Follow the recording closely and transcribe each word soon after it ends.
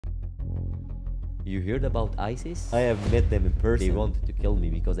You heard about ISIS? I have met them in person. They wanted to kill me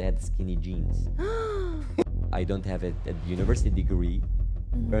because I had skinny jeans. I don't have a university degree,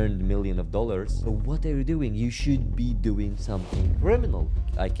 earned millions of dollars. So what are you doing? You should be doing something criminal.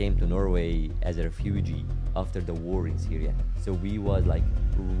 I came to Norway as a refugee after the war in Syria. So we was like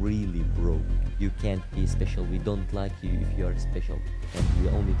really broke. You can't be special. We don't like you if you are special. And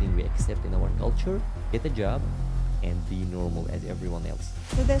the only thing we accept in our culture, get a job and be normal as everyone else.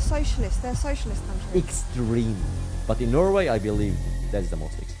 So they're socialists. They're socialist countries. Extreme. But in Norway, I believe that's the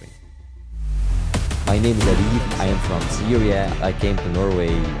most extreme. My name is Adib. I am from Syria. I came to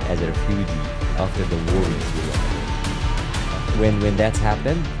Norway as a refugee after the war in Syria. When that's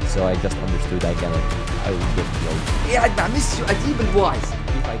happened, so I just understood I will get killed. قاعد مع ميسي وأديب الواعز.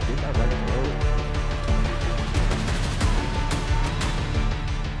 If I did, I wouldn't know.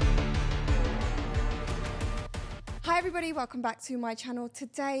 Hi everybody, welcome back to my channel.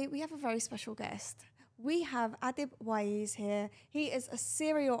 Today we have a very special guest. We have Adib Waez here. He is a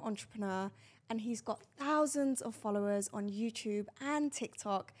serial entrepreneur and he's got thousands of followers on YouTube and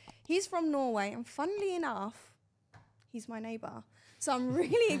TikTok. He's from Norway and funnily enough, he's my neighbor. So I'm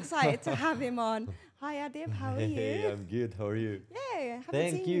really excited to have him on. Hi Adib, how are you? Hey, I'm good. How are you? Yeah,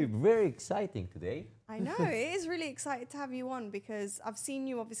 Thank you. Very exciting today. I know, it is really excited to have you on because I've seen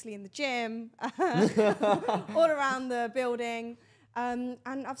you obviously in the gym, all around the building, and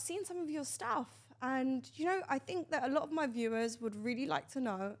I've seen some of your stuff. And, you know, I think that a lot of my viewers would really like to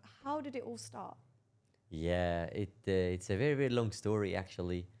know, how did it all start? Yeah, it's a very, very long story,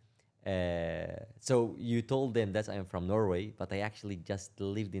 actually. So you told them that I'm from Norway, but I actually just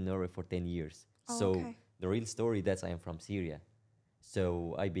lived in Norway for 10 years. Oh, so okay. the real story that I am from Syria.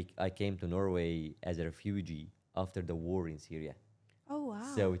 So I came to Norway as a refugee after the war in Syria. Oh, wow.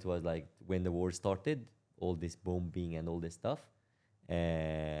 So it was like when the war started, all this bombing and all this stuff,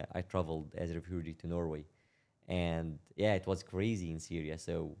 I traveled as a refugee to Norway. And yeah, it was crazy in Syria.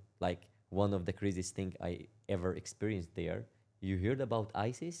 So like one of the craziest thing I ever experienced there. You heard about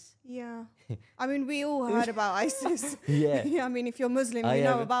ISIS? Yeah. I mean, we all heard about ISIS. Yeah. I mean, if you're Muslim, I you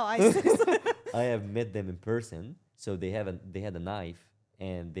know have- about ISIS. I have met them in person. So they had a knife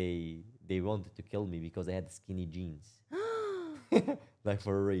and they wanted to kill me because I had skinny jeans. Like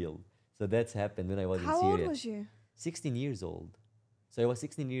for real. So that's happened when I was How in Syria. old was you? 16 years old. So I was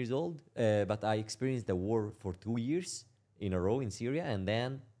 16 years old, but I experienced the war for 2 years in a row in Syria. And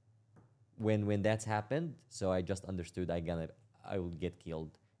then when that's happened, so I just understood I will get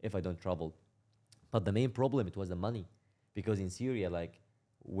killed if I don't travel. But the main problem, it was the money. Because in Syria, like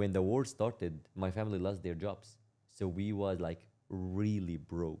when the war started, my family lost their jobs. So we was like really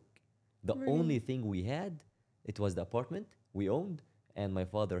broke. The Really? only thing we had, it was the apartment we owned, and my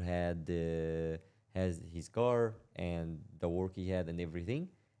father has his car and the work he had and everything,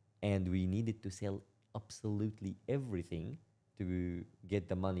 and we needed to sell absolutely everything to get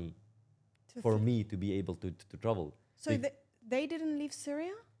the money To for fl- me to be able to travel. So they didn't leave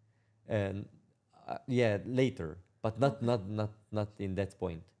Syria? And yeah, later, but not in that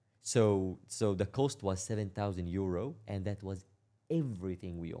point. So the cost was 7,000 euro, and that was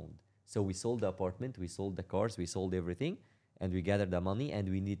everything we owned. So we sold the apartment, we sold the cars, we sold everything, and we gathered the money, and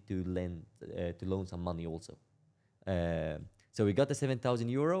we need to loan some money also. So we got the 7,000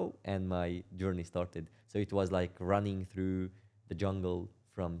 euro, and my journey started. So it was like running through the jungle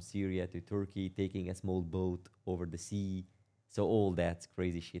from Syria to Turkey, taking a small boat over the sea. So all that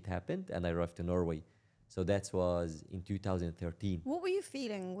crazy shit happened, and I arrived to Norway. So that was in 2013. What were you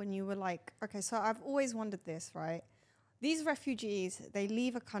feeling when you were like, okay, so I've always wondered this, right? These refugees, they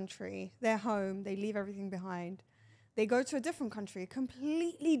leave a country, their home, they leave everything behind. They go to a different country,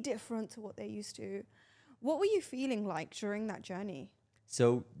 completely different to what they're used to. What were you feeling like during that journey?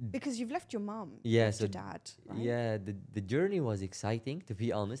 So Because you've left your mum, yeah, left so your dad, right? yeah, the journey was exciting, to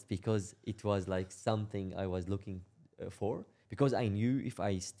be honest, because it was like something I was looking for. Because I knew if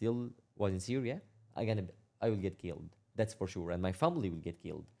I still was in Syria, I will get killed. That's for sure, and my family will get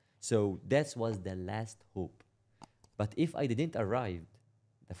killed. So that was the last hope. But if I didn't arrive,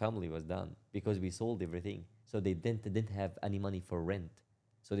 the family was done because we sold everything. So they didn't have any money for rent.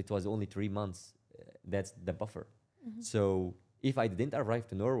 So it was only 3 months. That's the buffer. So if I didn't arrive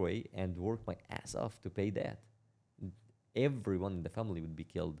to Norway and work my ass off to pay that, everyone in the family would be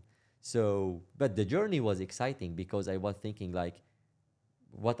killed. So, but the journey was exciting because I was thinking like,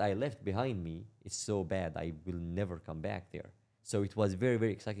 what I left behind me is so bad, I will never come back there. So it was very,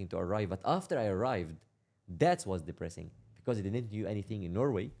 very exciting to arrive. But after I arrived, that was depressing because I didn't do anything in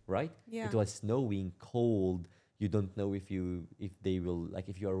Norway, right? Yeah. It was snowing, cold. You don't know if they will, like,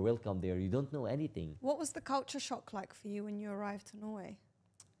 if you are welcome there. You don't know anything. What was the culture shock like for you when you arrived to Norway?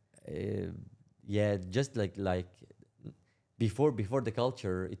 Yeah, just before the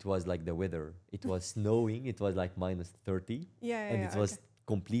culture, it was like the weather. It was snowing. It was like minus 30, and it was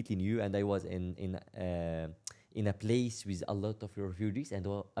completely new. And I was in a place with a lot of refugees, and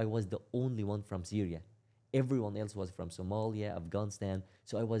I was the only one from Syria. Everyone else was from Somalia, Afghanistan.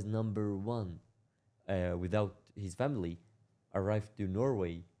 So I was number one without his family. Arrived to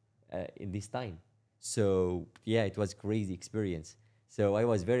Norway in this time. So yeah, it was crazy experience. So I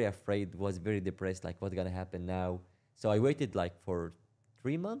was very afraid, was very depressed, like what's gonna happen now. So I waited like for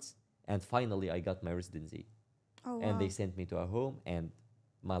 3 months, and finally I got my residency. Oh And wow. they sent me to a home, and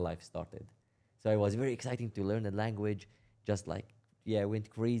my life started. So it was very exciting to learn the language. Just like yeah, went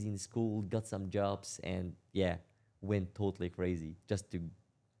crazy in school, got some jobs, and yeah, went totally crazy just to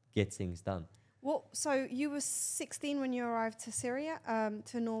get things done. Well, so you were 16 when you arrived to Syria,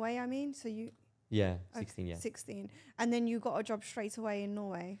 to Norway, I mean. So you Yeah, okay, 16, yeah. 16, and then you got a job straight away in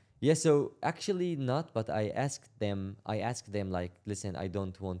Norway. Yeah, so actually not, but I asked them like, listen, I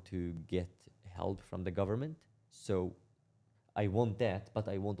don't want to get help from the government. So I want that, but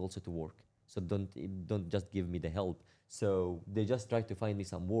I want also to work. So don't just give me the help. So they just tried to find me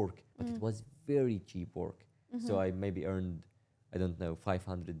some work, but it was very cheap work. So I maybe earned, I don't know,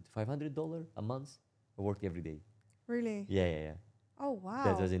 $500 a month. I worked every day. Really? Yeah, yeah, yeah. Oh wow.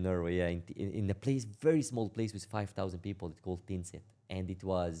 That was in Norway, yeah, in a place, very small place with 5,000 people. It's called Tinset, and it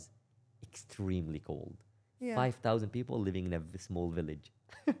was extremely cold. Yeah. 5,000 people living in a small village.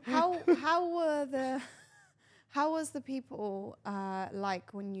 How were the how was the people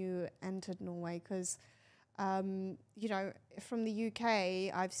like when you entered Norway? Because you know, from the UK,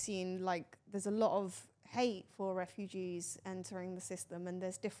 I've seen like there's a lot of hate for refugees entering the system, and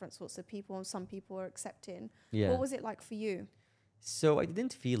there's different sorts of people, and some people are accepting. Yeah. What was it like for you? So I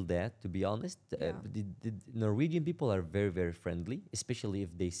didn't feel that, to be honest. Yeah. The Norwegian people are very, very friendly, especially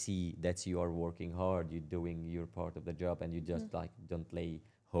if they see that you are working hard, you're doing your part of the job, and you just like don't lay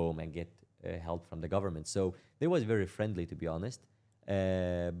home and get help from the government. So they was very friendly, to be honest.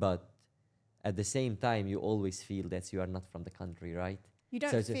 But at the same time, you always feel that you are not from the country, right? You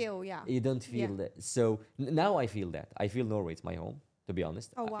don't So it's feel, yeah. You don't feel Yeah. that. So now I feel that. I feel Norway is my home, to be honest.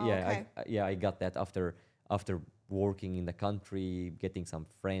 Oh, wow, Yeah, okay. I got that after working in the country, getting some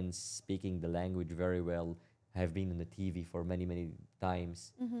friends, speaking the language very well. Have been on the TV for many, many times.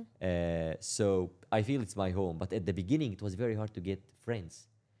 So I feel it's my home. But at the beginning, it was very hard to get friends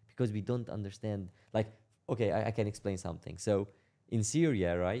because we don't understand. Like, okay, I can explain something. So in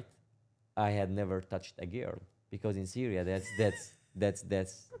Syria, right, I had never touched a girl because in Syria,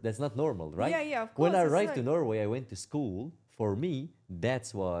 that's not normal, right? Yeah, yeah, of When I course, it's arrived to like- Norway, I went to school. For me, that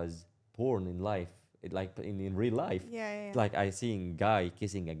was porn in life, like in real life. Yeah, yeah, yeah. Like I seen guy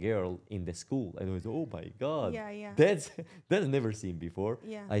kissing a girl in the school, and I was, oh my god, Yeah, yeah. that's never seen before.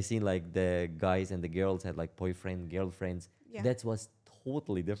 Yeah. I seen like the guys and the girls had like boyfriend, girlfriends. Yeah. That was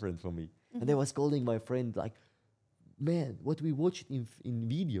totally different for me. And I was calling my friend like, man, what we watched in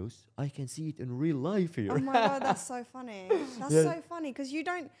videos, I can see it in real life here. Oh my god, that's so funny. That's Yeah. so funny because you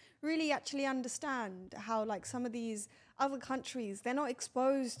don't really actually understand how like some of these other countries, they're not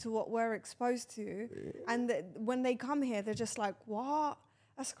exposed to what we're exposed to, and when they come here, they're just like, what?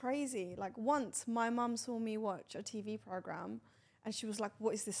 That's crazy. Like once my mum saw me watch a TV program. And she was like,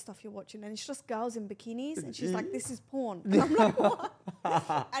 what is this stuff you're watching? And it's just girls in bikinis. And she's like, this is porn. And I'm like, what?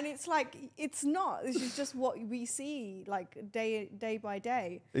 And it's like, it's not. This is just what we see like day by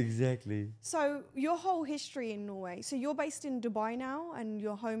day. Exactly. So your whole history in Norway. So you're based in Dubai now and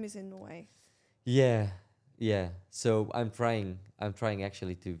your home is in Norway. Yeah, yeah. So I'm trying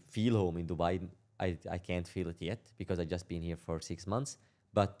actually to feel home in Dubai. I can't feel it yet because I just been here for 6 months.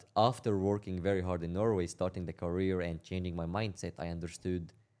 But after working very hard in Norway, starting the career and changing my mindset, I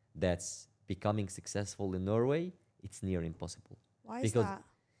understood that's becoming successful in Norway, it's near impossible. Why is Because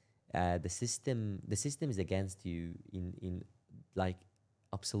that? the system is against you in like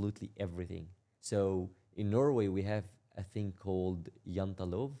absolutely everything. So in Norway we have a thing called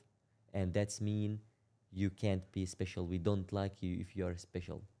jantelov, and that's mean you can't be special. We don't like you if you are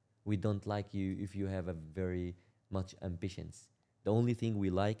special. We don't like you if you have a very much ambitions. The only thing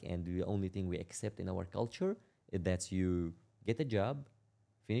we like and the only thing we accept in our culture is that you get a job,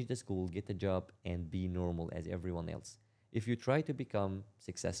 finish the school, get a job, and be normal as everyone else. If you try to become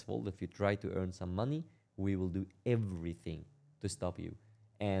successful, if you try to earn some money, we will do everything to stop you.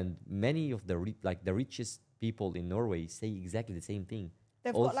 And many of the the richest people in Norway say exactly the same thing.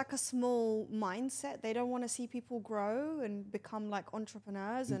 They've Also- got like a small mindset. They don't want to see people grow and become like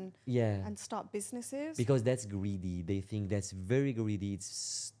entrepreneurs and Yeah. start businesses. Because that's greedy. They think that's very greedy.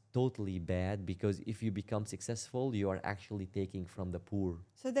 It's totally bad because if you become successful, you are actually taking from the poor.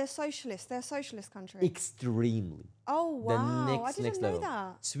 So they're socialist. They're a socialist country. Extremely. Oh, The wow. I next didn't know level.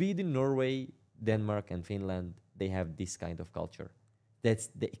 that. Sweden, Norway, Denmark, and Finland, they have this kind of culture. That's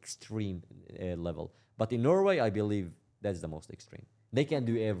the extreme level. But in Norway, I believe that's the most extreme. They can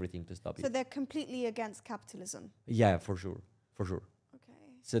do everything to stop So it. they're completely against capitalism. Yeah, for sure. For sure. Okay.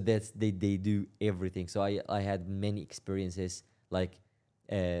 So they do everything. So I had many experiences like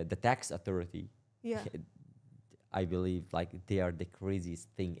the tax authority. Yeah. I believe like they are the craziest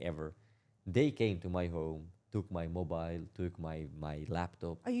thing ever. They came to my home, took my mobile, took my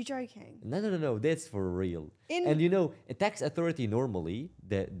laptop. Are you joking? No. That's for real. In- And you know, a tax authority normally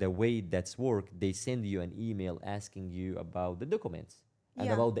the way that's work, they send you an email asking you about the documents and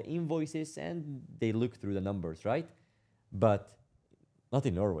Yeah. about the invoices, and they look through the numbers, right? But not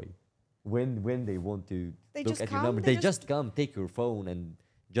in Norway. When they want to They look just at your come? number, They they just come, take your phone, and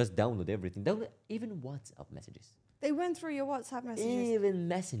just download everything. Download even WhatsApp messages, They went through your WhatsApp messages. even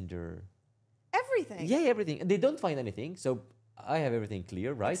Messenger. Everything. Yeah, everything. They don't find anything, so I have everything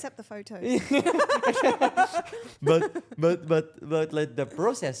clear, right? Except the photos. but like the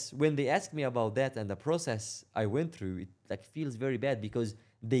process when they ask me about that and the process I went through, it like feels very bad because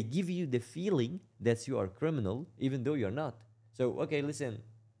they give you the feeling that you are criminal even though you're not. So okay, listen,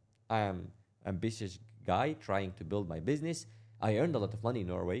 I am ambitious guy trying to build my business. I earned a lot of money in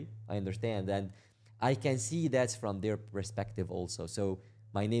Norway. I understand, and I can see that's from their perspective also. So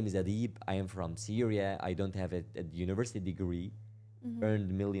my name is Adib. I am from Syria. I don't have a university degree.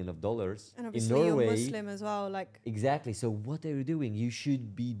 Earned millions of dollars And in obviously Norway. you're Muslim as well. Like, Exactly. So what are you doing? You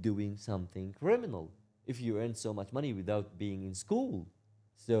should be doing something criminal if you earn so much money without being in school.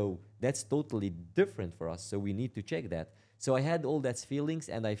 So that's totally different for us. So we need to check that. So I had all that feelings,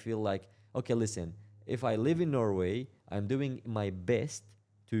 and I feel like, okay, listen, if I live in Norway, I'm doing my best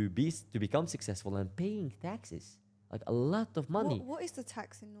to become successful and paying taxes, like a lot of money. what is the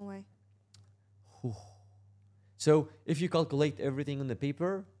tax in Norway? So if you calculate everything on the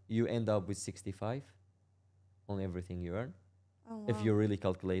paper, you end up with 65 on everything you earn. Oh, wow. If you really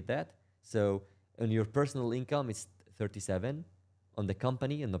calculate that. So on your personal income, it's 37. On the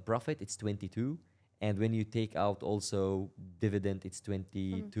company and the profit, it's 22. And when you take out also dividend, it's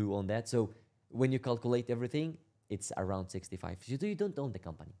 22 on that. So when you calculate everything, it's around 65. So you don't own the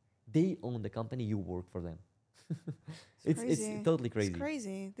company. They own the company, you work for them. It's crazy. totally crazy. It's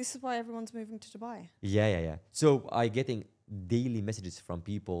crazy. This is why everyone's moving to Dubai. Yeah. So I getting daily messages from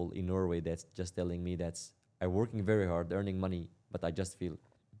people in Norway that's just telling me that's I'm working very hard, earning money, but I just feel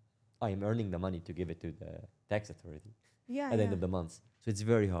I'm earning the money to give it to the tax authority Yeah. at the end of the month. So it's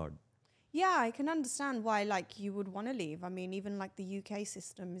very hard. Yeah, I can understand why like you would want to leave. I mean, even like the UK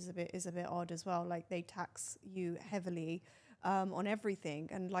system is a bit odd as well. Like they tax you heavily on everything,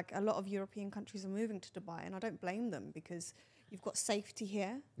 and like a lot of European countries are moving to Dubai, and I don't blame them because you've got safety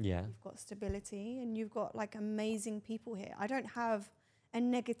here, Yeah. you've got stability, and you've got like amazing people here. I don't have a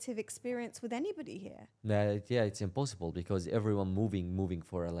negative experience with anybody here. Yeah, it's impossible because everyone moving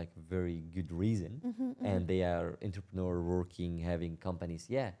for a like very good reason, and they are entrepreneur working, having companies.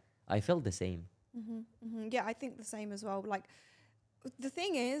 Yeah, I felt the same. Yeah, I think the same as well. Like the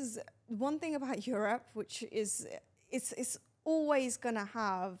thing is, one thing about Europe, which is it's always gonna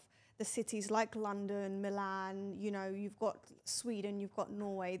have the cities like London, Milan, you know, you've got Sweden, you've got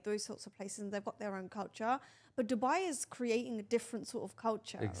Norway, those sorts of places, and they've got their own culture. But Dubai is creating a different sort of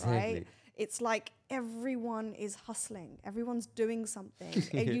culture, Exactly. right? It's like everyone is hustling, everyone's doing something.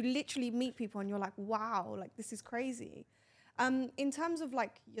 And you literally meet people and you're like, wow, like this is crazy. In terms of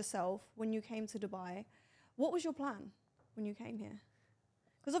like yourself, when you came to Dubai, what was your plan when you came here?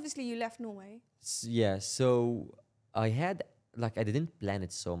 Because obviously you left Norway. Yeah, so I had like I didn't plan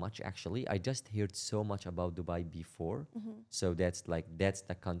it so much actually. I just heard so much about Dubai before. So that's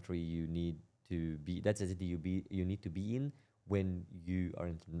the country you need to be. That's the city you need to be in when you are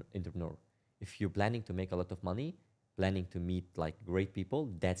entrepreneur. If you're planning to make a lot of money, planning to meet like great people,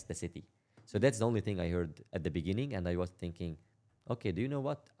 that's the city. So that's the only thing I heard at the beginning, and I was thinking, okay, do you know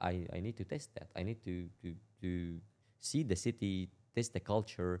what? I need to test that. I need to see the city, test the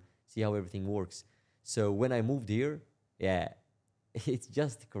culture, see how everything works. So when I moved here, yeah, it's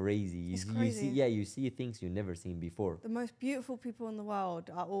just crazy. It's You crazy. you see things you've never seen before. The most beautiful people in the world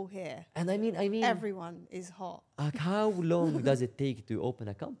are all here. And I mean, Everyone is hot. like how long does it take to open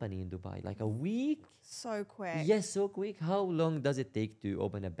a company in Dubai? Like a week? So quick. Yes, so quick. How long does it take to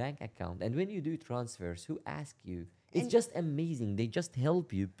open a bank account? And when you do transfers, who ask you? It's And- just amazing. They just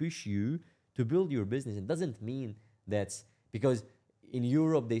help you, push you to build your business. It doesn't mean that's because in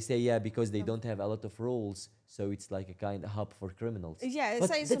Europe they say because they don't have a lot of rules, so it's like a kind of hub for criminals. Yeah, But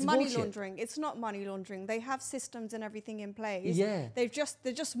say it's that's money bullshit. laundering. It's not money laundering. They have systems and everything in place. Yeah. They're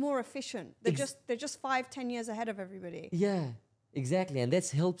just more efficient. They're just 5-10 years ahead of everybody. Yeah, exactly. And that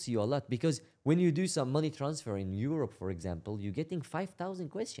helps you a lot because when you do some money transfer in Europe, for example, you're getting 5,000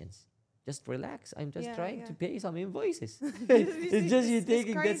 questions. Just relax. I'm just trying to pay some invoices. It's just you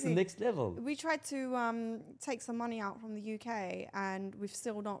taking that's the next level. We tried to take some money out from the UK and we've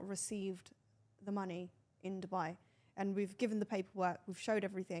still not received the money in Dubai. And we've given the paperwork, we've showed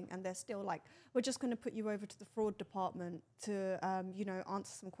everything, and they're still like, we're just going to put you over to the fraud department to,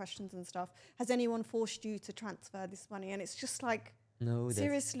 answer some questions and stuff. Has anyone forced you to transfer this money? And it's just like, no,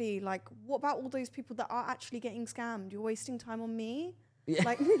 seriously, like, what about all those people that are actually getting scammed? You're wasting time on me? Yeah.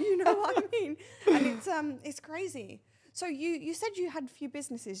 Like, you know what I mean? And it's crazy. So you said you had a few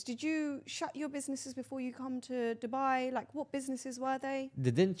businesses. Did you shut your businesses before you come to Dubai? Like, what businesses were they?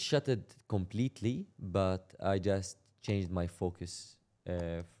 They didn't shut it completely, but I just changed my focus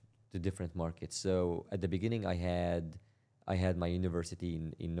to different markets. So at the beginning, I had my university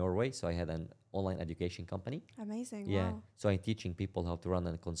in Norway, so I had an online education company. Amazing. Yeah. Wow. So I'm teaching people how to run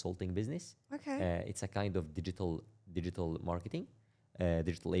a consulting business. Okay. It's a kind of digital marketing,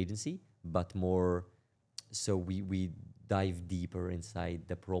 digital agency, but more. So we dive deeper inside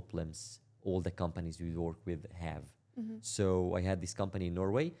the problems all the companies we work with have. So I had this company in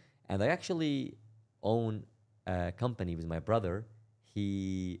Norway, and I actually own a company with my brother.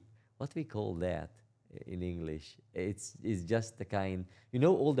 What we call that in English? It's just the kind,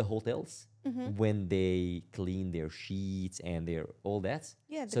 all the hotels when they clean their sheets and their all that.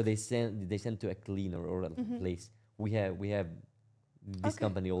 Yeah. So they send to a cleaner or a place. We have this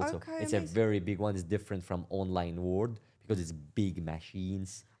company also. Okay, it's amazing. a very big one. It's different from online world because it's big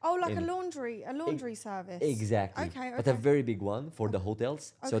machines. Oh, like a laundry service. Exactly. Okay. But a very big one for the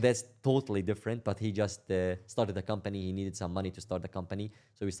hotels. So that's totally different. But he just started a company. He needed some money to start the company.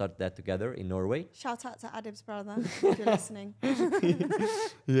 So we started that together in Norway. Shout out to Adib's brother if you're listening.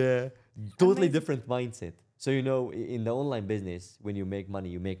 Yeah. Totally different mindset. So, in the online business, when you make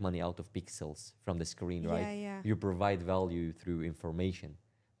money out of pixels from the screen, right? Yeah. You provide value through information.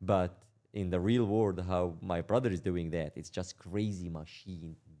 But in the real world, how my brother is doing that, it's just crazy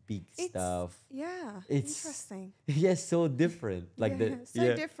machine, big stuff. Yeah. It's interesting. Yes, so different. Like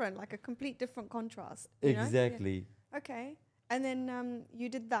different, like a complete different contrast. Exactly. Yeah. Okay. And then you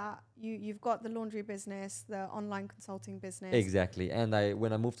did that. You've got the laundry business, the online consulting business. Exactly. And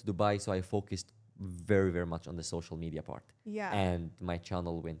when I moved to Dubai, so I focused very, very much on the social media part. Yeah. And my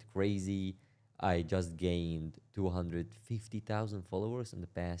channel went crazy. I just gained 250,000 followers in the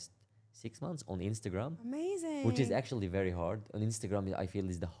past 6 months on Instagram. Amazing. Which is actually very hard. On Instagram, I feel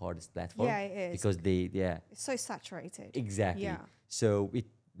is the hardest platform. Yeah, it is. Because it's so saturated. Exactly. Yeah. So it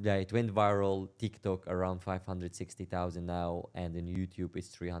went viral. TikTok around 560,000 now, and in YouTube it's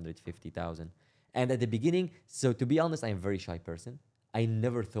 350,000. And at the beginning, so to be honest, I'm a very shy person. I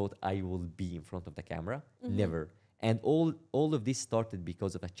never thought I will be in front of the camera. Never. And all of this started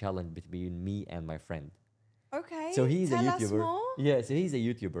because of a challenge between me and my friend. Okay. So he's Tell a YouTuber. us more. Yeah, so he's a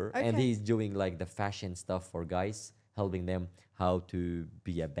YouTuber and Okay. he's doing like the fashion stuff for guys, helping them how to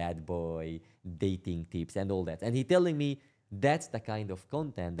be a bad boy, dating tips and all that. And he telling me that's the kind of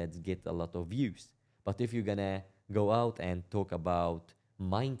content that get a lot of views. But if you're gonna go out and talk about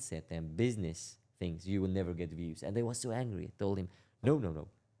mindset and business things, you will never get views. And I was so angry. I told him, no.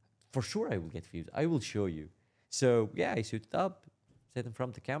 For sure I will get views. I will show you. So yeah, I suited up, sat in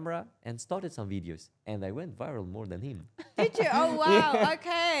front of the camera and started some videos. And I went viral more than him. Did you? Oh, wow.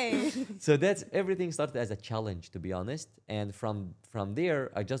 Okay. So that's everything started as a challenge, to be honest. And from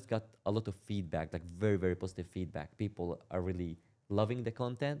there, I just got a lot of feedback, like very, very positive feedback. People are really loving the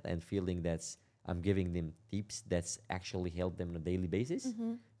content and feeling that I'm giving them tips that's actually help them on a daily basis.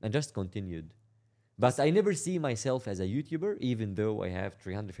 And just continued. But I never see myself as a YouTuber, even though I have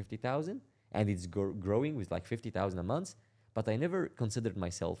 350,000 and it's growing with like 50,000 a month. But I never considered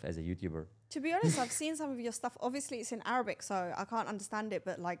myself as a YouTuber. To be honest, I've seen some of your stuff. Obviously, it's in Arabic, so I can't understand it.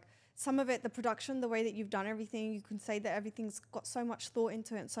 But like some of it, the production, the way that you've done everything, you can say that everything's got so much thought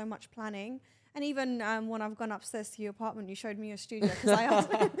into it and so much planning. And even when I've gone upstairs to your apartment, you showed me your studio because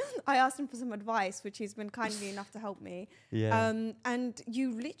I asked him for some advice, which he's been kindly enough to help me. Yeah. And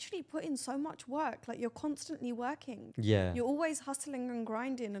you literally put in so much work. Like you're constantly working. Yeah. You're always hustling and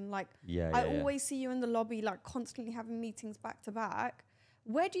grinding. And like I always see you in the lobby, like constantly having meetings back to back.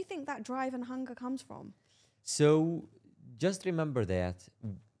 Where do you think that drive and hunger comes from? So just remember that,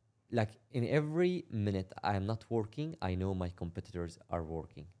 like in every minute I'm not working, I know my competitors are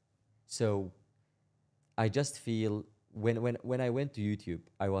working. So I just feel when I went to YouTube,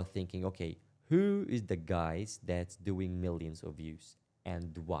 I was thinking, okay, who is the guys that's doing millions of views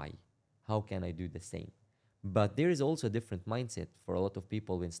and why? How can I do the same? But there is also a different mindset for a lot of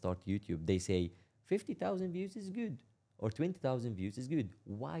people when start YouTube. They say 50,000 views is good or 20,000 views is good.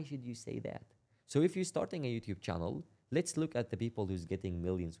 Why should you say that? So if you're starting a YouTube channel, let's look at the people who's getting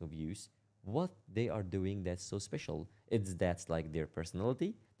millions of views. What they are doing that's so special. That's like their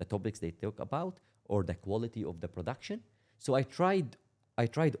personality, the topics they talk about, or the quality of the production. So I tried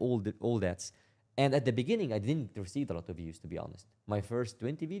all that. And at the beginning, I didn't receive a lot of views, to be honest. My first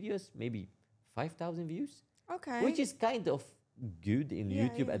 20 videos, maybe 5,000 views, Okay. which is kind of good in Yeah,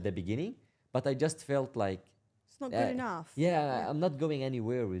 YouTube yeah. at the beginning. But I just felt like, It's not good enough. yeah, I'm not going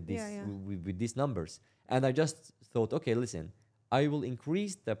anywhere with this Yeah, yeah. with these numbers. And I just thought, okay, listen, I will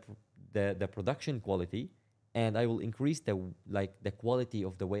increase the production quality, and I will increase the quality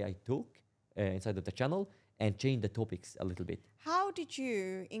of the way I talk inside of the channel, and change the topics a little bit. How did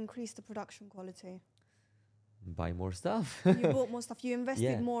you increase the production quality? Buy more stuff. You bought more stuff. You invested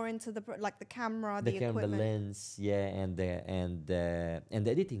Yeah. more into like the camera, the the camera, the equipment, lens, yeah, and the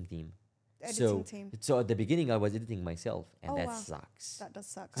editing team. the editing so, team. So at the beginning, I was editing myself, and Oh, that wow. sucks. That does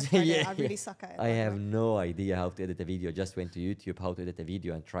suck. I tried it. I Yeah. really suck at it. I by the have way. no idea how to edit a video. Just went to YouTube how to edit a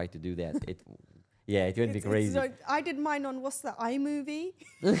video and try to do that. It went me crazy. I did mine on what's the iMovie.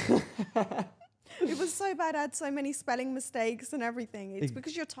 It was so bad. I had so many spelling mistakes and everything. It's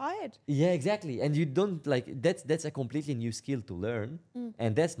because you're tired. Yeah, exactly. And you don't that's a completely new skill to learn,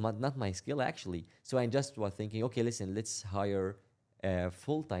 and that's not my skill actually. So I just was thinking, okay, listen, let's hire a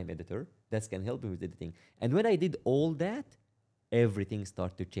full-time editor that can help me with editing. And when I did all that, everything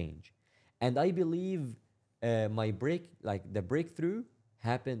started to change. And I believe the breakthrough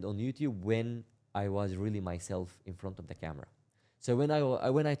happened on YouTube when I was really myself in front of the camera. So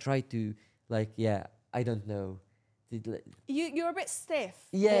when I tried to I don't know. You're a bit stiff.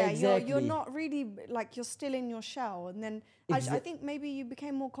 Yeah, You're exactly. not really like you're still in your shell. And then I think maybe you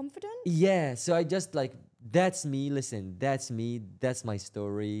became more confident. Yeah, so I just that's me. Listen, that's me. That's my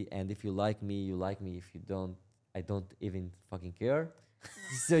story. And if you like me, you like me. If you don't, I don't even fucking care.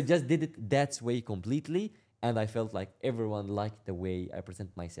 So just did it that way completely, and I felt like everyone liked the way I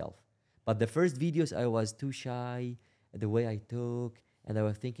present myself. But the first videos, I was too shy, the way I talk, and I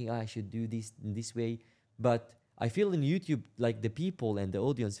was thinking, I should do this in this way. But I feel in YouTube, like the people and the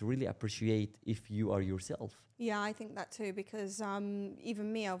audience really appreciate if you are yourself. Yeah, I think that too, because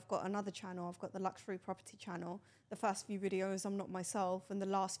even me, I've got another channel. I've got the luxury property channel. The first few videos, I'm not myself. And the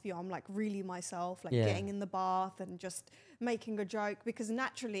last few, I'm like really myself, like getting in the bath and just making a joke. Because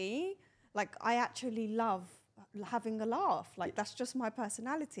naturally, like I actually love having a laugh. Like that's just my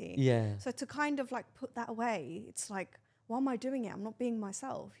personality. Yeah. So to kind of like put that away, it's like, why am I doing it? I'm not being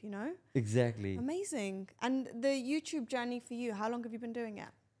myself, you know? Exactly. Amazing. And the YouTube journey for you, how long have you been doing it?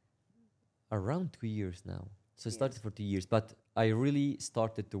 Around 2 years now. So I started for 2 years, but I really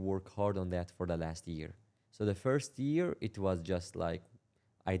started to work hard on that for the last year. So the first year, it was just like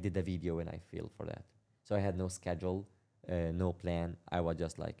I did a video and I feel for that. So I had no schedule, no plan. I was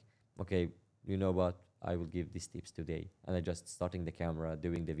just like, okay, you know what? I will give these tips today. And I just starting the camera,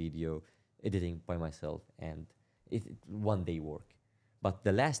 doing the video, editing by myself, and it one day work. But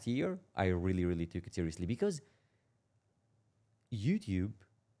the last year, I really, really took it seriously because YouTube,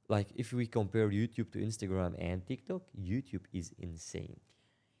 like if we compare YouTube to Instagram and TikTok, YouTube is insane.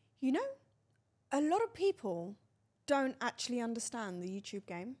 You know, a lot of people don't actually understand the YouTube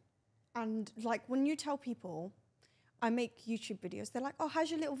game. And like when you tell people I make YouTube videos, they're like, oh,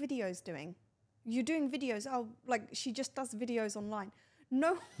 how's your little videos doing? You're doing videos. Oh, like she just does videos online.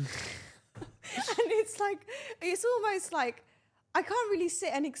 No. And it's like, it's almost like I can't really sit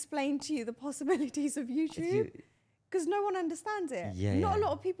and explain to you the possibilities of YouTube because no one understands it. Yeah, Not yeah. a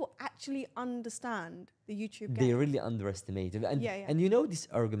lot of people actually understand the YouTube They game. really underestimate it. And, Yeah, yeah. and you know this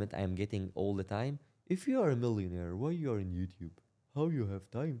argument I am getting all the time? If you are a millionaire, why you are in YouTube? How you have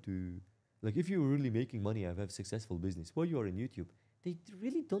time to... Like, if you're really making money, have a successful business, why you are in YouTube? They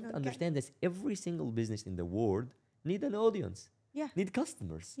really don't Okay. understand that every single business in the world need an audience, Yeah. need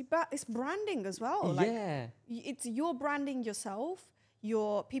customers. But it's branding as well. Like, Yeah. it's you're branding yourself.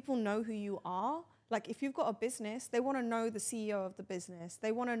 Your people know who you are. Like if you've got a business, they want to know the CEO of the business.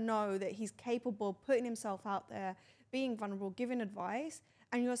 They want to know that he's capable of putting himself out there, being vulnerable, giving advice,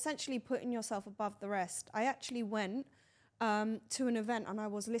 and you're essentially putting yourself above the rest. I actually went to an event and I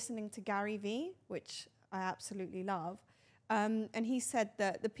was listening to Gary Vee, which I absolutely love. And he said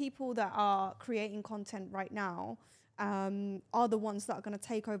that the people that are creating content right now, are the ones that are going to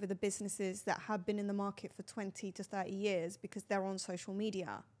take over the businesses that have been in the market for 20 to 30 years because they're on social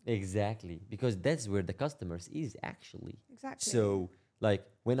media. Exactly, because that's where the customers is actually. Exactly. So, like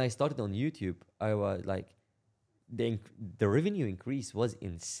when I started on YouTube, I was like, the revenue increase was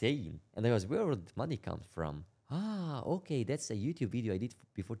insane, and I was, where would the money come from? Ah, okay, that's a YouTube video I did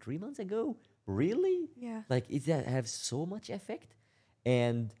before 3 months ago. Really? Yeah. Like it have so much effect,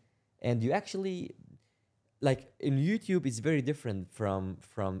 and you actually like in YouTube, it's very different from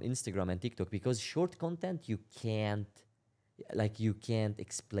Instagram and TikTok because short content you can't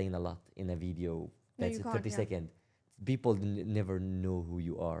explain a lot in a video No, that's you a can't, 30 yeah. second. People never know who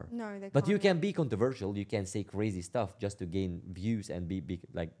you are. No, they But can't. you can be controversial. You can say crazy stuff just to gain views and be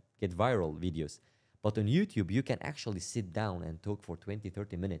like get viral videos. But on YouTube, you can actually sit down and talk for 20,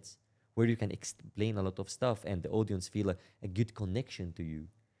 30 minutes where you can explain a lot of stuff and the audience feel a good connection to you.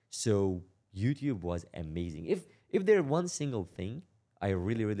 So YouTube was amazing. If there one single thing I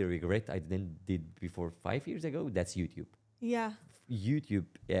really, really regret I didn't did before 5 years ago, that's YouTube. Yeah. YouTube,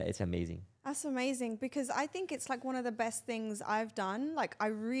 yeah, it's amazing. That's amazing because I think it's like one of the best things I've done. Like I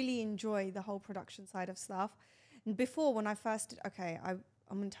really enjoy the whole production side of stuff. And before when I first did, I'm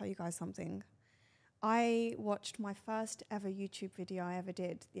going to tell you guys something. I watched my first ever YouTube video I ever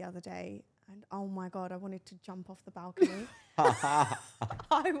did the other day. And oh my God, I wanted to jump off the balcony.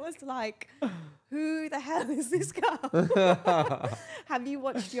 I was like, who the hell is this girl? Have you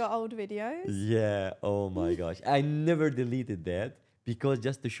watched your old videos? Yeah, oh my gosh. I never deleted that because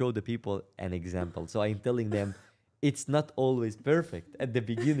just to show the people an example. So I'm telling them it's not always perfect at the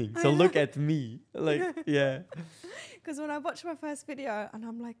beginning. So look at me. Like, yeah. Because when I watched my first video and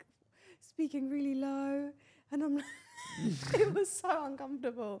I'm like speaking really low and I'm like, it was so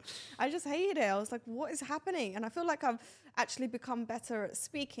uncomfortable. I just hated it. I was like, what is happening? And I feel like I've actually become better at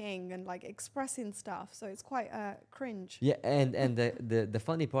speaking and like expressing stuff. So it's quite cringe. Yeah, and the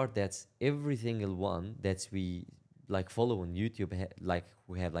funny part that's every single one that we like follow on YouTube, like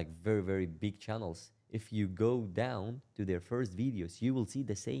we have like very, very big channels. If you go down to their first videos, you will see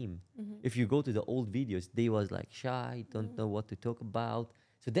the same. If you go to the old videos, they was like shy, don't know what to talk about.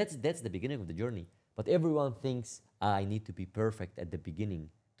 So that's the beginning of the journey. But everyone thinks I need to be perfect at the beginning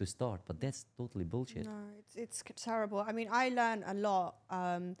to start, but that's totally bullshit. No, it's terrible. I mean, I learned a lot.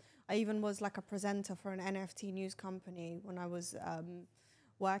 I even was like a presenter for an NFT news company when I was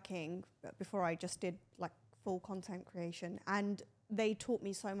working before I just did like full content creation. And they taught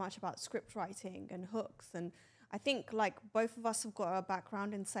me so much about script writing and hooks. And I think like both of us have got a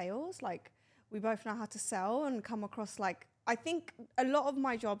background in sales. Like we both know how to sell and come across like, I think a lot of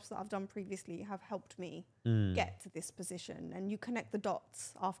my jobs that I've done previously have helped me get to this position. And you connect the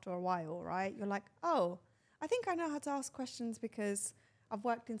dots after a while, right? You're like, oh, I think I know how to ask questions because I've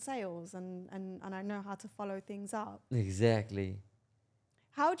worked in sales and I know how to follow things up. Exactly.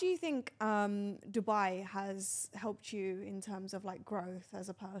 How do you think Dubai has helped you in terms of like growth as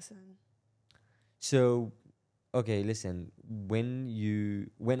a person? So, okay, listen.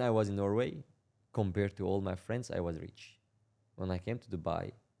 When I was in Norway, compared to all my friends, I was rich. When I came to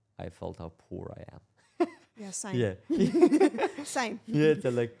Dubai, I felt how poor I am. Yeah, same. Yeah. Same. Yeah, so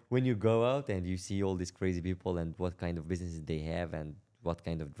like when you go out and you see all these crazy people and what kind of businesses they have and what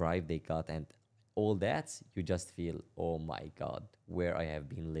kind of drive they got and all that, you just feel, oh my God, where I have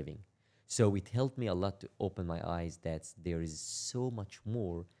been living. So it helped me a lot to open my eyes that there is so much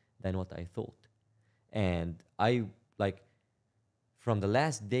more than what I thought. And I like from the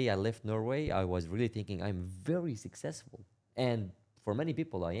last day I left Norway, I was really thinking I'm very successful. And for many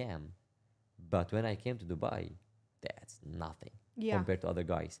people, I am. But when I came to Dubai, that's nothing compared to other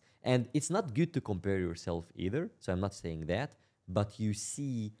guys. And it's not good to compare yourself either. So I'm not saying that. But you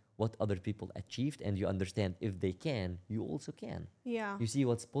see what other people achieved and you understand if they can, you also can. Yeah. You see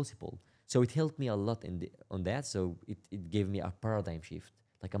what's possible. So it helped me a lot on that. So it gave me a paradigm shift,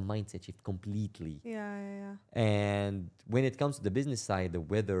 like a mindset shift completely. Yeah. And when it comes to the business side, the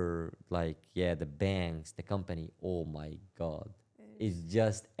weather, like, yeah, the banks, the company, oh my God, it's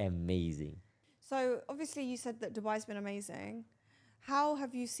just amazing. So obviously you said that Dubai's been amazing. How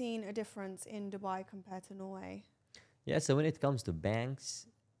have you seen a difference in Dubai compared to Norway? Yeah, so when it comes to banks,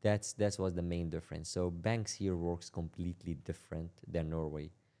 that's was the main difference. So banks here works completely different than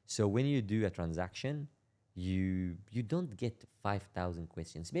Norway. So when you do a transaction, you don't get 5,000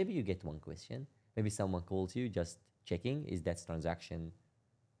 questions. Maybe you get one question. Maybe someone calls you just checking, is that transaction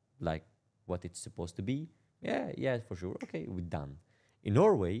like what it's supposed to be? Yeah, for sure. Okay, we're done. In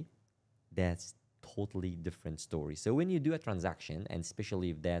Norway, that's totally different story. So when you do a transaction, and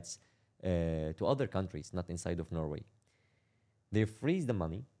especially if that's to other countries, not inside of Norway, they freeze the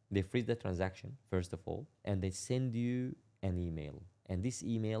money They freeze the transaction first of all, and they send you an email. And this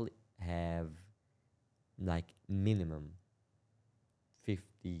email have like minimum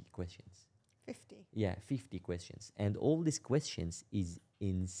 50 questions. 50. Yeah, 50 questions. And all these questions is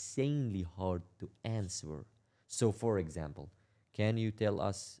insanely hard to answer. So, for example, can you tell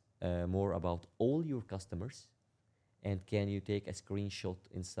us more about all your customers? And can you take a screenshot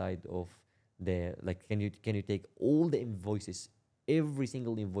inside of the, like, can you take all the invoices, every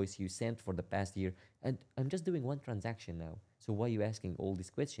single invoice you sent for the past year? And I'm just doing one transaction now. So why are you asking all these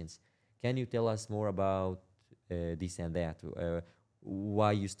questions? Can you tell us more about this and that?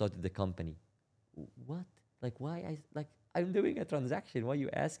 Why you started the company? What? Like why I'm doing a transaction. Why are you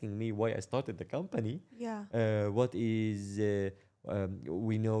asking me why I started the company? Yeah. What is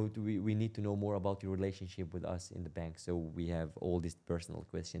we need to know more about your relationship with us in the bank. So we have all these personal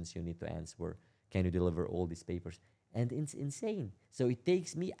questions you need to answer. Can you deliver all these papers? And it's insane. So it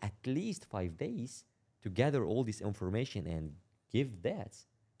takes me at least 5 days to gather all this information and give that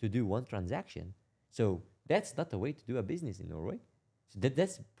to do one transaction. So that's not the way to do a business in Norway. So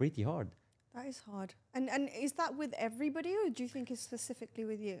that's pretty hard. That is hard. And is that with everybody, or do you think it's specifically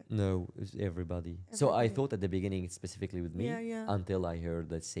with you? No, it's everybody. So I Everybody. thought at the beginning it's specifically with me, Yeah, yeah. until I heard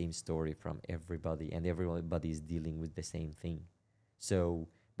the same story from everybody, and everybody is dealing with the same thing. So,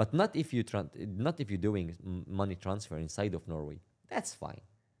 but not if not if you're doing money transfer inside of Norway. That's fine.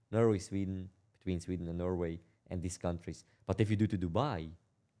 Norway, Sweden, between Sweden and Norway and these countries. But if you do to Dubai,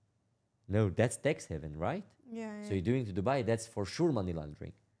 no, that's tax heaven, right? Yeah. So you're doing to Dubai, that's for sure money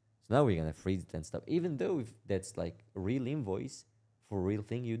laundering. So now we're gonna freeze it and stuff, even though if that's like a real invoice for a real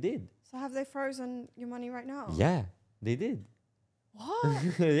thing you did. So have they frozen your money right now? Yeah, they did.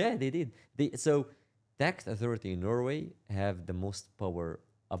 What? Yeah, they did. So tax authority in Norway have the most power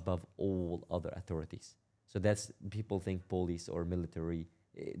above all other authorities. So that's people think police or military.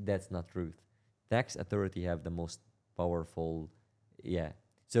 That's not truth. Tax authority have the most powerful. Yeah.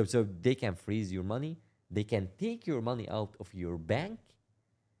 So they can freeze your money. They can take your money out of your bank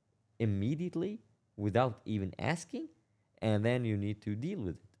immediately without even asking, and then you need to deal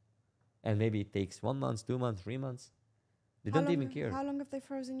with it. And maybe it takes 1 month, 2 months, 3 months. They don't even care. How long have they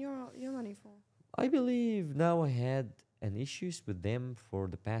frozen your money for? I believe now I had an issues with them for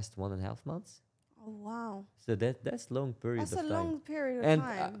the past 1.5 months. Oh wow. So that's long period That's of a time. long period of And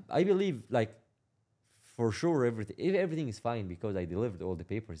time. I believe like for sure everything is fine because I delivered all the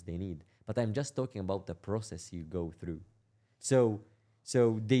papers they need. But I'm just talking about the process you go through. So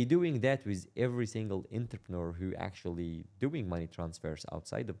they doing that with every single entrepreneur who actually doing money transfers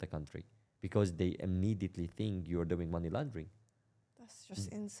outside of the country because they immediately think you're doing money laundering. That's just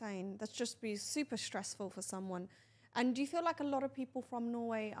insane. That's just be super stressful for someone. And do you feel like a lot of people from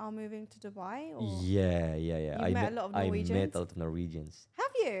Norway are moving to Dubai? Or Yeah. You met a lot of I met Norwegians? a lot of Norwegians.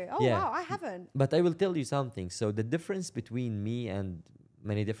 Have you? Oh Yeah. wow, I haven't. But I will tell you something. So the difference between me and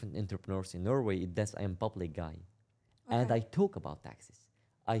many different entrepreneurs in Norway is that I am public guy. And Okay. I talk about taxes.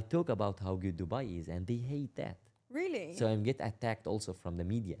 I talk about how good Dubai is, and they hate that. Really? So I get attacked also from the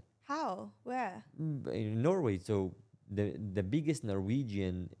media. How? Where? In Norway, so the biggest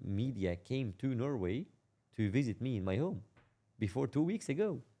Norwegian media came to Norway to visit me in my home before 2 weeks ago.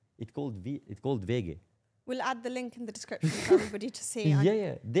 It called VG. We'll add the link in the description for everybody to see.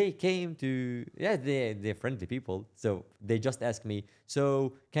 Yeah. They came to, they're friendly people. So they just asked me,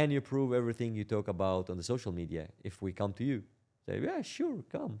 so can you prove everything you talk about on the social media if we come to you? So yeah, sure,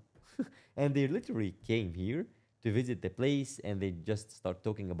 come. And they literally came here to visit the place, and they just start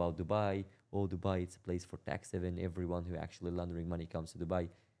talking about Dubai. Oh, Dubai, it's a place for tax haven. Everyone who actually laundering money comes to Dubai.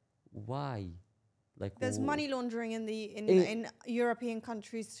 Why? Like There's money laundering in Eh, in European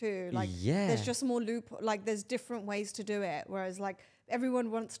countries too. Like yeah. there's just more like there's different ways to do it. Whereas like everyone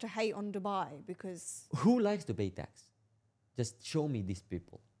wants to hate on Dubai because Who likes to pay tax? Just show me these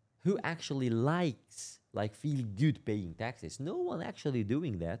people. Who actually likes, like, feel good paying taxes? No one actually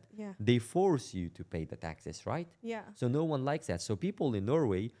doing that. Yeah. They force you to pay the taxes, right? Yeah. So no one likes that. So people in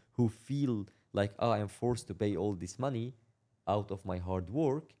Norway who feel like, oh, I'm forced to pay all this money out of my hard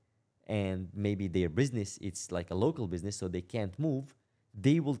work, and maybe their business, it's like a local business, so they can't move,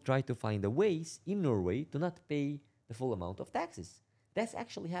 they will try to find a ways in Norway to not pay the full amount of taxes. That's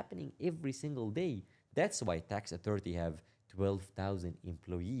actually happening every single day. That's why tax authority have 12,000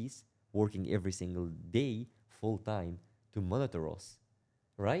 employees working every single day full time to monitor us,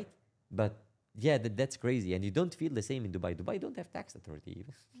 right? But yeah, that's crazy, and you don't feel the same in Dubai. Dubai don't have tax authority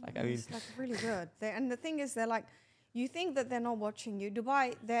even. Like I mean, It's like really good. And the thing is, they're like, you think that they're not watching you.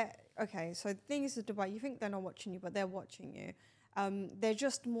 Dubai, they're okay. So the thing is, with Dubai, you think they're not watching you, but they're watching you. They're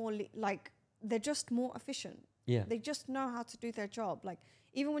just more like they're just more efficient. yeah, They just know how to do their job. Like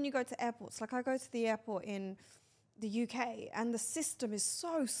even when you go to airports, like I go to the airport in the UK and the system is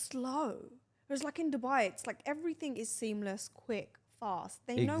so slow. Whereas like in Dubai, it's like everything is seamless, quick, fast.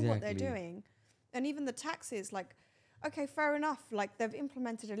 They know what they're Exactly. doing. And even the taxes, like, okay, fair enough. Like they've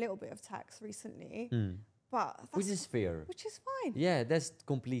implemented a little bit of tax recently, but Which is fair. which is fine. Yeah, that's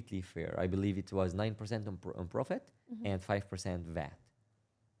completely fair. I believe it was 9% on profit and 5% VAT,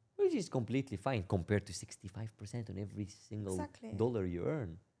 which is completely fine compared to 65% on every single Exactly. dollar you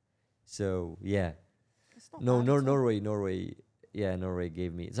earn. So, yeah. It's not No, bad at all. Norway. Yeah, Norway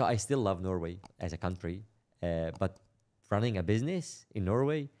gave me. So I still love Norway as a country, but running a business in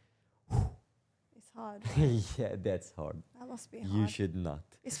Norway, It's hard. yeah, that's hard. That must be You hard. should not.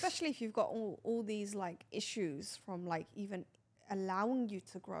 Especially if you've got all these like issues from like even allowing you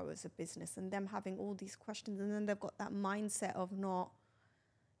to grow as a business and them having all these questions, and then they've got that mindset of not,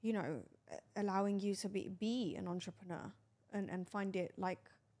 you know, allowing you to be an entrepreneur and find it like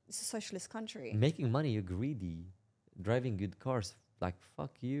it's a socialist country. Making money, you're greedy. Driving good cars, like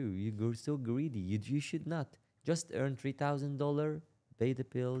fuck you. You go so greedy. You should not. Just earn $3,000, pay the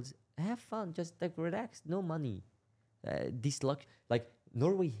bills, have fun, just like relax. No money. This like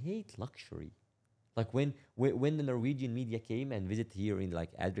Norway hate luxury. Like when the Norwegian media came and visit here in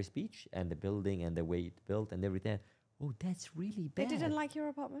like Address Beach and the building and the way it built and everything. Oh, that's really They bad. didn't like your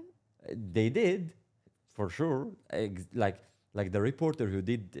apartment? They did, for sure. Like the reporter who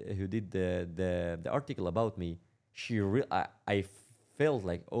did the article about me. I felt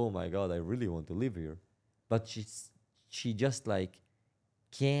like, oh my god, I really want to live here, but she just like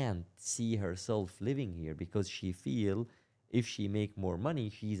can't see herself living here because she feel if she make more money,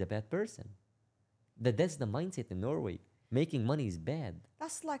 she's a bad person. That's the mindset in Norway. Making money is bad.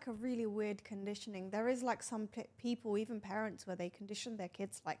 That's like a really weird conditioning. There is like some people, even parents, where they condition their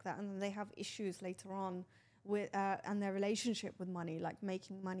kids like that, and then they have issues later on with and their relationship with money, like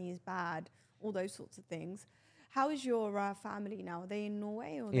making money is bad, all those sorts of things. How is your family now? Are they in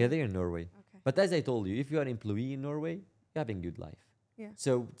Norway or? Yeah, they're in Norway. Okay. But as I told you, if you are an employee in Norway, you're having good life. Yeah.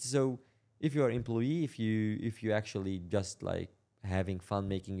 So if you are an employee, if you actually just like having fun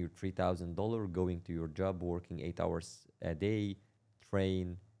making your $3,000, going to your job, working 8 hours a day,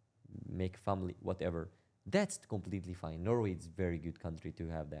 train, make family, whatever, that's completely fine. Norway is a very good country to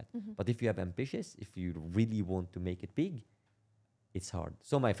have that. But if you have ambitious, if you really want to make it big, it's hard.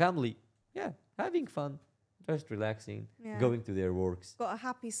 So my family, yeah, having fun, just relaxing, Yeah. going to their works. Got a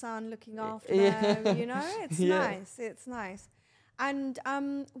happy son looking after Yeah. them, you know? It's Yeah. nice. It's nice. And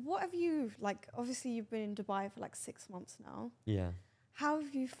what have you, like, obviously you've been in Dubai for like 6 months now. Yeah. How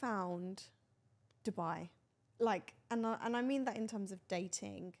have you found Dubai? Like, and I mean that in terms of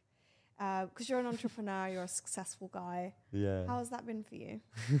dating, because you're an entrepreneur, you're a successful guy. Yeah. How has that been for you?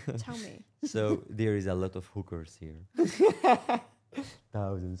 Tell me. So there is a lot of hookers here.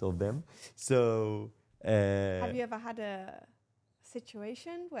 Thousands of them. So Have you ever had a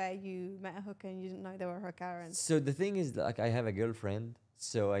situation where you met a hooker and you didn't know they were a hooker? And so the thing is, like, I have a girlfriend,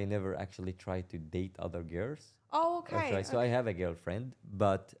 so I never actually try to date other girls. oh, okay. So I have a girlfriend,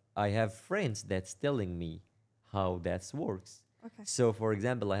 but I have friends that's telling me how that works. Okay. So, for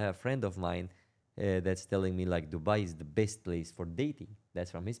example, I have a friend of mine that's telling me like Dubai is the best place for dating.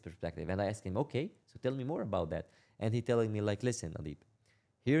 That's from his perspective. And I asked him, okay, so tell me more about that. And he telling me like, listen, Adib,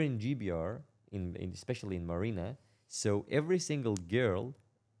 here in GBR, especially in Marina, so every single girl,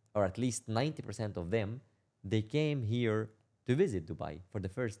 or at least 90% of them, they came here to visit Dubai for the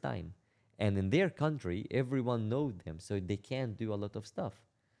first time. And in their country, everyone knows them, so they can't do a lot of stuff.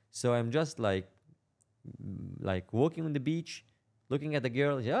 So I'm just like walking on the beach, looking at the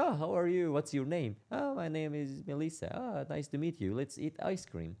girl. Yeah, how are you? What's your name? Oh, my name is Melissa. Ah, nice to meet you. Let's eat ice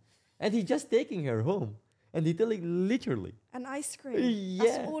cream. And he's just taking her home. And he telling literally. An ice cream. Yeah.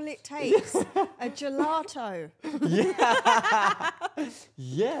 That's all it takes. A gelato. Yeah.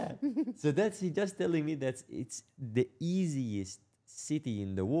 Yeah. So he just telling me that it's the easiest city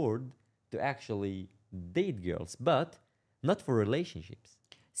in the world to actually date girls, but not for relationships.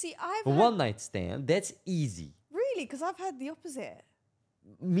 See, I've For had, one night stand, that's easy. really, because I've had the opposite.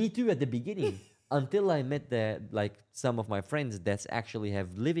 Me too at the beginning. Until I met some of my friends that's actually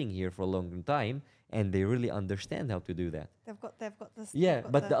have living here for a long time, and they really understand how to do that. They've got this. Yeah, they've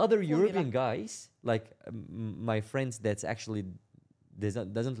got but the other formula. European guys, like my friends that's actually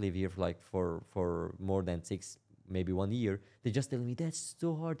doesn't live here for more than 6, maybe 1 year, they just tell me that's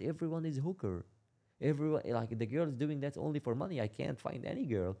so hard. Everyone is hooker. Everyone, like, the girl is doing that only for money. I can't find any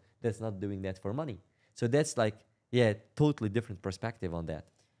girl that's not doing that for money. So that's like, yeah, totally different perspective on that.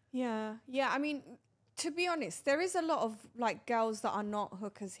 Yeah, yeah. I mean, to be honest, there is a lot of like girls that are not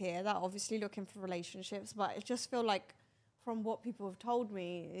hookers here that are obviously looking for relationships, but I just feel like from what people have told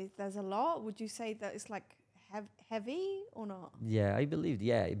me, there's a lot. Would you say that it's like heavy or not? Yeah, I believed.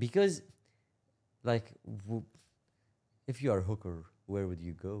 Yeah, because like if you are a hooker, where would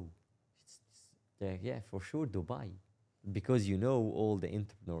you go? Yeah, for sure, Dubai, because you know all the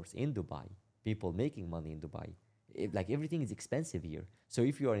entrepreneurs in Dubai, people making money in Dubai. Like everything is expensive here. So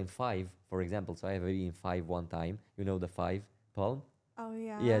if you are in five, for example, so I have been in five one time. You know the five Palm. Oh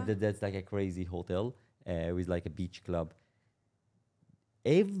yeah. Yeah, that's like a crazy hotel with like a beach club.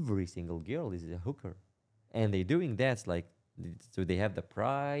 Every single girl is a hooker, and they doing that like so they have the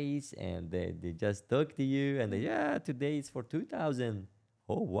price and they just talk to you and they, yeah, today it's for 2,000.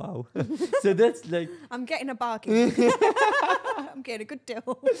 Oh wow. So that's like I'm getting a bargain. I'm getting a good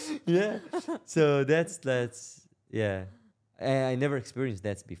deal. yeah. So that's yeah. I never experienced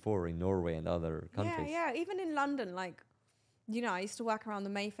that before in Norway and other countries. Yeah. Even in London, like, you know, I used to work around the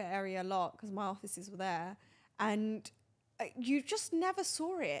Mayfair area a lot because my offices were there, and you just never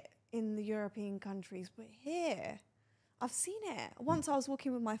saw it in the European countries, but here, I've seen it. Once I was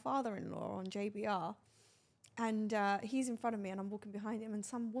walking with my father-in-law on JBR, and he's in front of me, and I'm walking behind him, and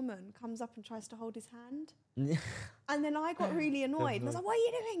some woman comes up and tries to hold his hand. And then I got really annoyed. And I was like, what are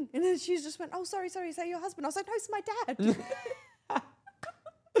you doing? And then she just went, oh, sorry, is that your husband? I was like, no, it's my dad.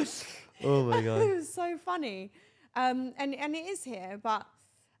 Oh my God. It was so funny. And it is here, but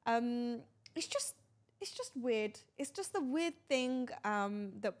it's just weird. It's just the weird thing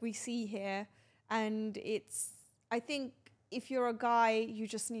that we see here. And I think if you're a guy, you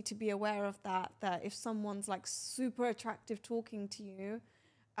just need to be aware of that if someone's like super attractive talking to you,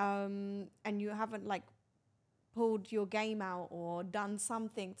 and you haven't like pulled your game out or done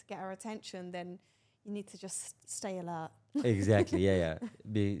something to get her attention, then you need to just stay alert. Exactly. Yeah.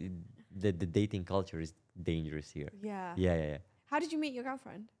 The dating culture is dangerous here. Yeah. How did you meet your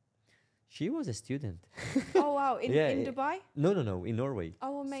girlfriend? She was a student. Oh wow, in Dubai? No, in Norway.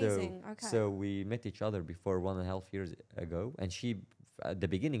 Oh, amazing. Okay. So we met each other before 1.5 years ago, and she, at the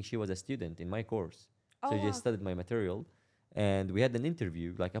beginning, she was a student in my course. So she studied my material, and we had an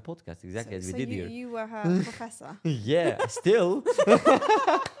interview, like a podcast, exactly as we did here. You were her professor. Yeah, still.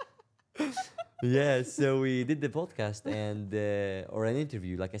 Yeah, so we did the podcast and or an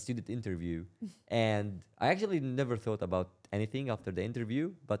interview, like a student interview, and I actually never thought about anything after the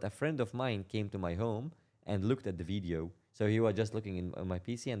interview. But a friend of mine came to my home and looked at the video. So he was just looking on my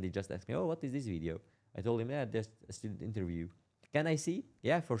PC, and he just asked me, "Oh, what is this video?" I told him, "Yeah, just a student interview. Can I see?"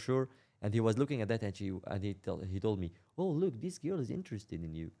 "Yeah, for sure." And he was looking at that, and he told me, "Oh, look, this girl is interested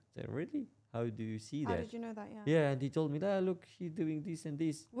in you." I said, "Really? How do you see that?" How did you know that? Yeah. Yeah, and he told me, "Look, she's doing this and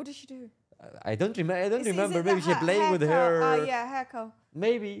this." What did she do? I don't remember. Is Maybe she playing with her. Oh yeah, haircut.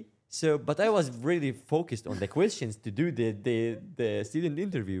 Maybe. So, but I was really focused on the questions to do the student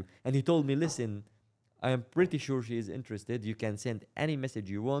interview, and he told me, "Listen, I am pretty sure she is interested. You can send any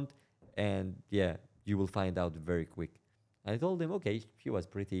message you want, and yeah, you will find out very quick." I told him, "Okay." She was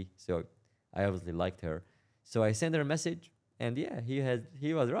pretty, so I obviously liked her. So I sent her a message. And yeah,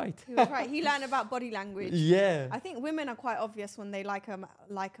 he was right. He was right. He learned about body language. Yeah. I think women are quite obvious when they like a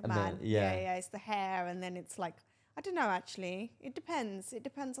man. Yeah. It's the hair, and then it's like, I don't know. Actually, it depends. It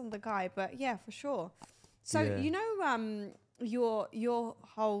depends on the guy, but yeah, for sure. So you know, your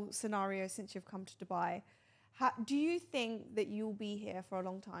whole scenario since you've come to Dubai. Do you think that you'll be here for a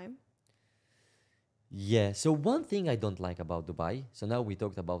long time? Yeah. So one thing I don't like about Dubai. So now we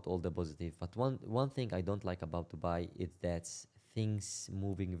talked about all the positive, but one thing I don't like about Dubai is that things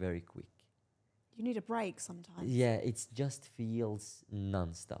moving very quick. You need a break sometimes. Yeah, it just feels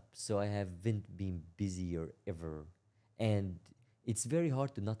non-stop. So I haven't been busier ever, and it's very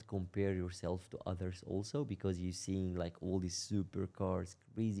hard to not compare yourself to others also, because you're seeing like all these supercars,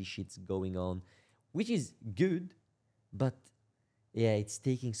 crazy shits going on, which is good, but yeah, it's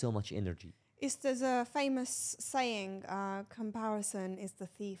taking so much energy. There's a famous saying, comparison is the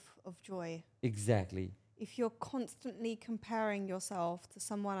thief of joy. Exactly. If you're constantly comparing yourself to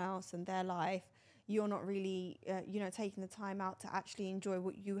someone else and their life, you're not really, taking the time out to actually enjoy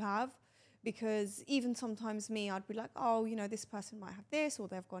what you have. Because even sometimes I'd be like, oh, this person might have this, or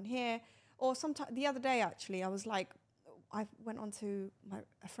they've gone here. Or sometimes, the other day, actually, I was like, I went onto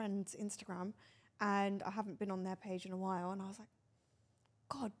a friend's Instagram, and I haven't been on their page in a while. And I was like,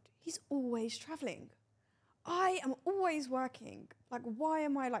 God, he's always traveling. I am always working. Like, why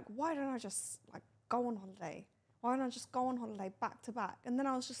don't I just go on holiday? Why don't I just go on holiday back to back? And then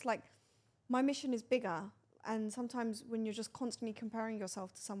I was just like, my mission is bigger. And sometimes when you're just constantly comparing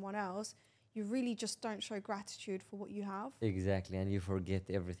yourself to someone else, you really just don't show gratitude for what you have. Exactly. And you forget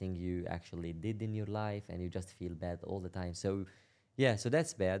everything you actually did in your life, and you just feel bad all the time. So yeah, so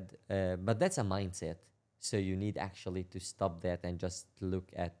that's bad. But that's a mindset. So you need actually to stop that and just look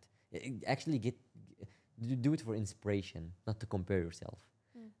at, actually do it for inspiration, not to compare yourself.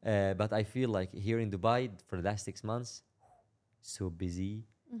 But I feel like here in Dubai for the last 6 months, so busy,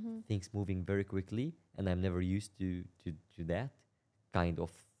 things moving very quickly, and I'm never used to that kind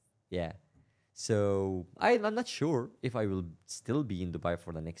of, yeah. So I'm not sure if I will still be in Dubai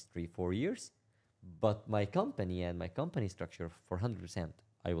for the next 3-4 years, but my company and my company structure for 100%,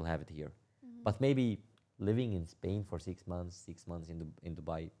 I will have it here. But maybe living in Spain for 6 months, 6 months in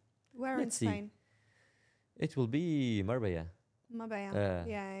Dubai. Where in Let's see. Spain? It will be Marbella. Marbella. Uh,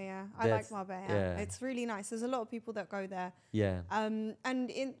 Yeah. I like that's- Marbella. yeah. It's really nice. There's a lot of people that go there. Yeah. And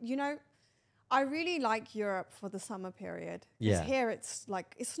I really like Europe for the summer period. 'Cause Yeah. here it's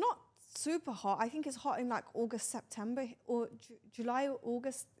like, it's not super hot. I think it's hot in like August, September, or July or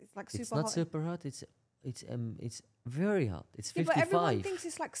August. It's like super It's not hot. super hot. It's very hot. It's Yeah, 55. but everyone thinks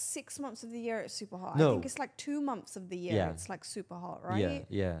it's like 6 months of the year it's super hot. I No. think it's like 2 months of the year Yeah. it's like super hot, right?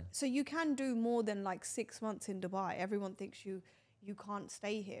 Yeah. So you can do more than like 6 months in Dubai. Everyone thinks you can't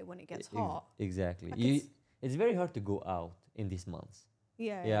stay here when it gets hot. Exactly. Like It's very hard to go out in these months.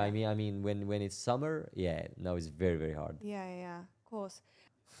 Yeah. Yeah. I mean, when it's summer, yeah, no, it's very, very hard. Yeah, of course.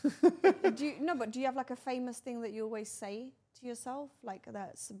 But do you have like a famous thing that you always say to yourself, like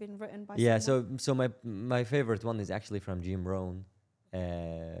that's been written by Yeah. someone? So my favorite one is actually from Jim Rohn.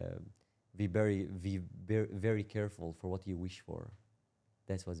 Be very careful for what you wish for.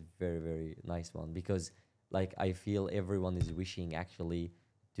 That was very, very nice one, because like I feel everyone is wishing actually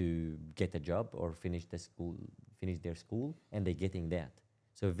to get a job or finish their school, and they're getting that.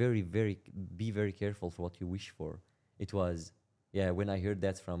 So be very careful for what you wish for. It was, yeah, when I heard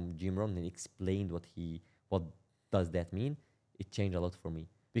that from Jim Rohn and explained what does that mean, it changed a lot for me,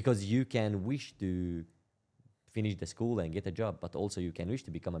 because you can wish to finish the school and get a job, but also you can wish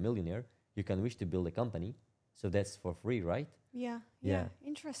to become a millionaire. You can wish to build a company. So that's for free, right? Yeah. Yeah.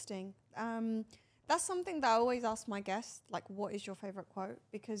 Interesting. That's something that I always ask my guests, like, what is your favorite quote?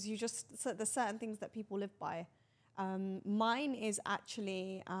 Because there's certain things that people live by. Mine is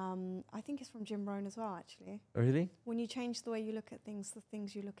actually, I think it's from Jim Rohn as well, actually. Really? When you change the way you look at things, the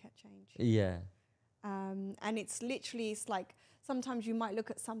things you look at change. Yeah. And it's literally, it's like, sometimes you might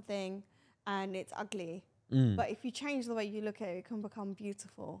look at something and it's ugly. But if you change the way you look at it, it can become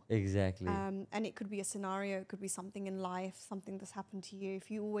beautiful. Exactly. And it could be a scenario, it could be something in life, something that's happened to you.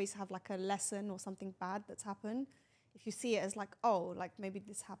 If you always have like a lesson or something bad that's happened, if you see it as like, oh, like maybe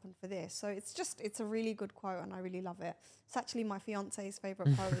this happened for this. So it's a really good quote and I really love it. It's actually my fiance's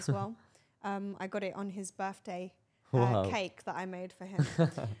favorite quote as well. I got it on his birthday Wow. cake that I made for him.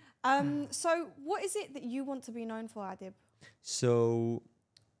 So what is it that you want to be known for, Adib?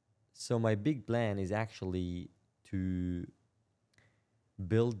 So my big plan is actually to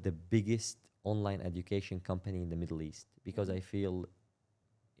build the biggest online education company in the Middle East, because I feel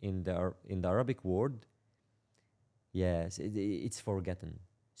in the Arabic world, yes, it's forgotten.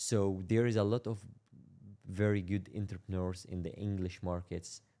 So there is a lot of very good entrepreneurs in the English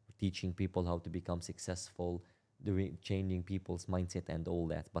markets, teaching people how to become successful, changing people's mindset and all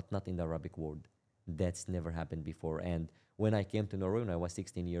that, but not in the Arabic world. That's never happened before. And when I came to Norway when I was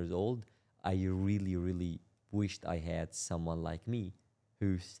 16 years old, I really, really wished I had someone like me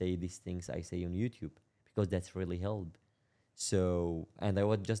who say these things I say on YouTube, because that's really helped. So, and I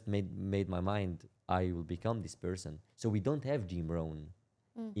was just made my mind, I will become this person. So we don't have Jim Rohn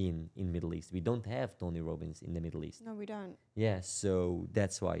in Middle East. We don't have Tony Robbins in the Middle East. No, we don't. Yeah, so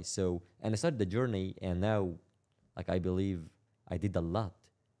that's why. So, and I started the journey, and now, like, I believe I did a lot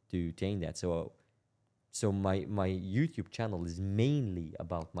to change that. So my YouTube channel is mainly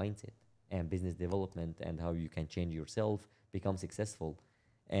about mindset and business development and how you can change yourself, become successful.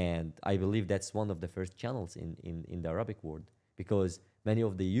 And I believe that's one of the first channels in the Arabic world, because many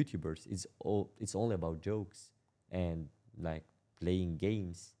of the YouTubers, it's only about jokes and like playing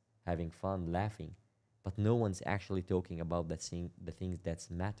games, having fun, laughing. But no one's actually talking about the things that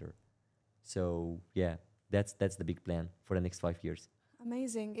matter. So yeah, that's the big plan for the next 5 years.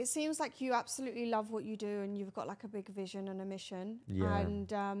 Amazing. It seems like you absolutely love what you do and you've got like a big vision and a mission. Yeah.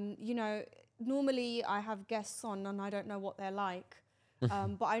 And, normally I have guests on and I don't know what they're like.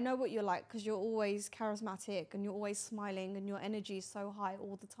 But I know what you're like because you're always charismatic and you're always smiling and your energy is so high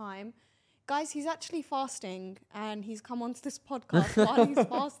all the time. Guys, he's actually fasting and he's come onto this podcast while he's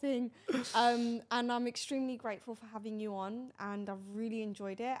fasting. And I'm extremely grateful for having you on and I've really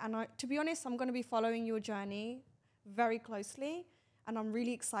enjoyed it. And to be honest, I'm going to be following your journey very closely. And I'm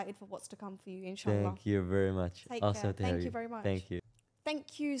really excited for what's to come for you, inshallah. Thank you very much. Take Awesome care. to have Thank you very much. Thank you.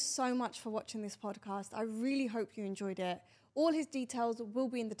 Thank you so much for watching this podcast. I really hope you enjoyed it. All his details will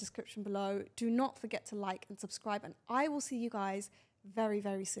be in the description below. Do not forget to like and subscribe, and I will see you guys very,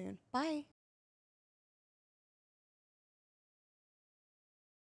 very soon. Bye.